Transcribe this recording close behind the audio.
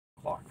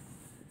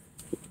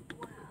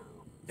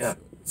Yeah.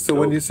 So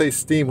when you say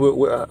steam,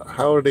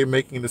 how are they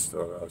making this?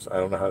 Oh, I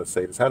don't know how to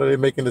say this. How are they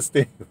making the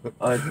steam?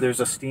 There's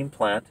a steam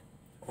plant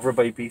over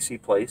by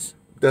BC Place.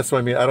 That's what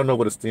I mean. I don't know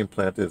what a steam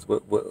plant is.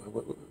 What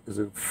is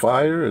it?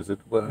 Fire? Is it?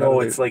 What, how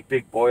No, do it's like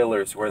big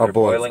boilers where Oh, they're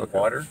boilers. boiling Okay.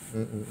 water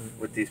Mm-mm-mm.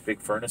 with these big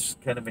furnace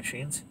kind of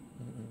machines,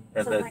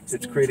 and So that like it's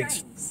steam creating.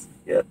 trains.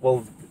 Yeah,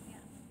 well, Yeah.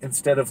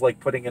 instead of like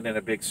putting it in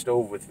a big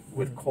stove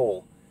with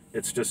coal,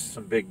 it's just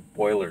some big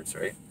boilers,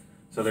 right?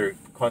 So they're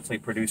constantly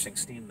producing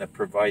steam that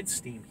provides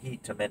steam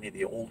heat to many of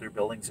the older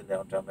buildings in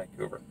downtown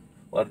Vancouver.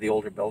 A lot of the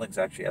older buildings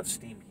actually have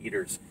steam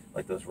heaters,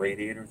 like those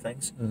radiator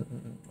things.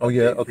 Mm-mm-mm. Oh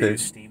yeah. They Okay.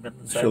 use steam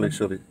inside Surely, them.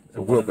 surely. I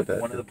So grew up with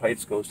that. one of the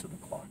pipes goes to the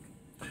clock.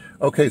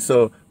 Okay.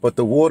 So, but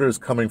the water is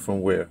coming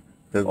from where?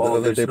 Oh,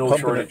 there's They no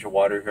pumping shortage it. of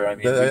water here. I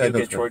mean, I we do know,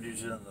 get sir.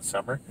 shortages in the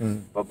summer,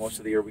 Mm. but most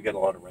of the year we get a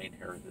lot of rain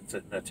here. It's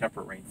in a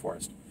temperate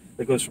rainforest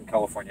that goes from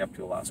California up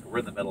to Alaska. We're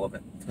in the middle of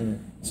it. Mm.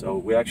 So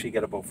we actually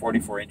get about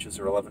 44 inches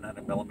or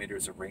 1,100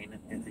 millimeters of rain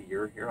in the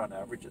year here on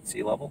average at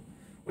sea level,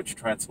 which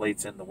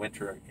translates in the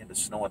winter into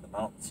snow in the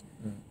mountains.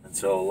 Mm. And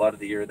so a lot of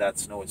the year that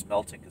snow is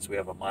melting because we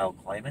have a mild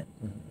climate.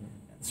 Mm.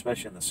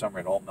 Especially in the summer,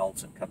 it all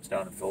melts and comes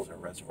down and fills our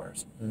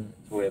reservoirs. Mm.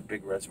 So we have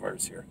big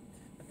reservoirs here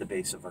at the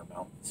base of our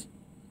mountains.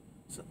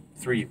 So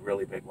 3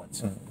 really big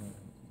ones. Mm.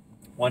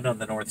 One on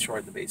the north shore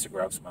at the base of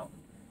Grouse Mountain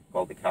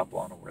called the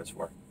Capilano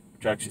Reservoir,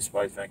 which actually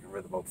supplies Vancouver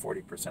with about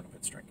 40% of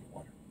its drinking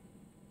water.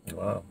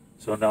 Wow.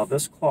 So now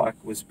this clock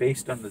was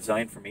based on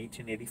design from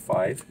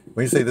 1885.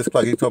 When you say this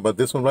clock, you talk about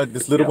this one, right?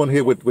 This little Yeah. one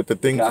here with the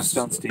thing.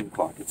 Gastown steam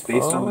clock. It's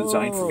based on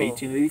design from Oh.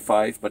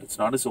 1885, but it's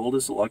not as old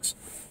as it looks.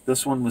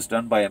 This one was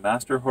done by a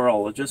master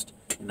horologist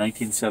in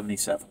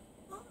 1977.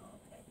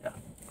 Yeah.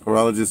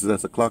 Horologist,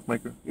 that's a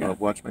clockmaker? Yeah. Or a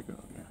watchmaker?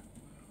 Okay.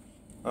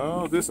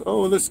 Yeah.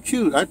 Oh, that's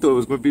cute. I thought it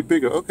was going to be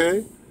bigger.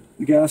 Okay.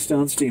 The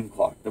Gastown steam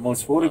clock, the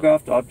most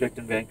photographed object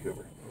in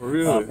Vancouver.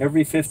 Really?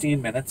 Every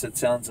 15 minutes, it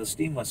sounds a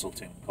steam whistle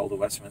tune called the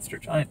Westminster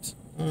Chimes.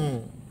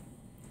 Mm.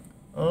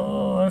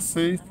 Oh, I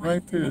see. I'd like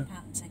Right to there. nip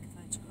out and take a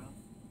photograph.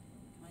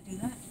 Can I do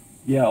that?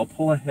 Yeah, I'll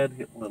pull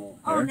ahead a little.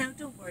 Oh here. no,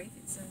 don't worry.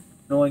 If it's a,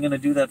 No, I'm going to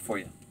do that for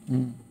you.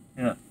 Mm.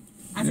 Yeah.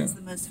 as Yeah. it's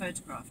the most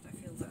photographed, I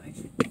feel that I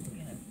should,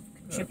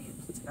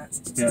 contribute to that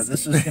statistic. Yeah,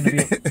 this is going to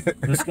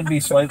be this is going to be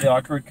slightly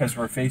awkward because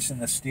we're facing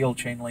the steel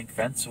chain link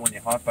fence. So when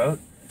you hop out,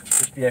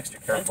 just be extra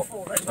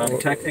careful.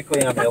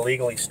 Technically, I'm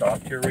illegally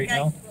stopped here right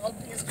now. Well,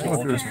 here's So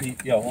we'll just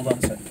be, hold on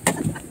a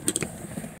second.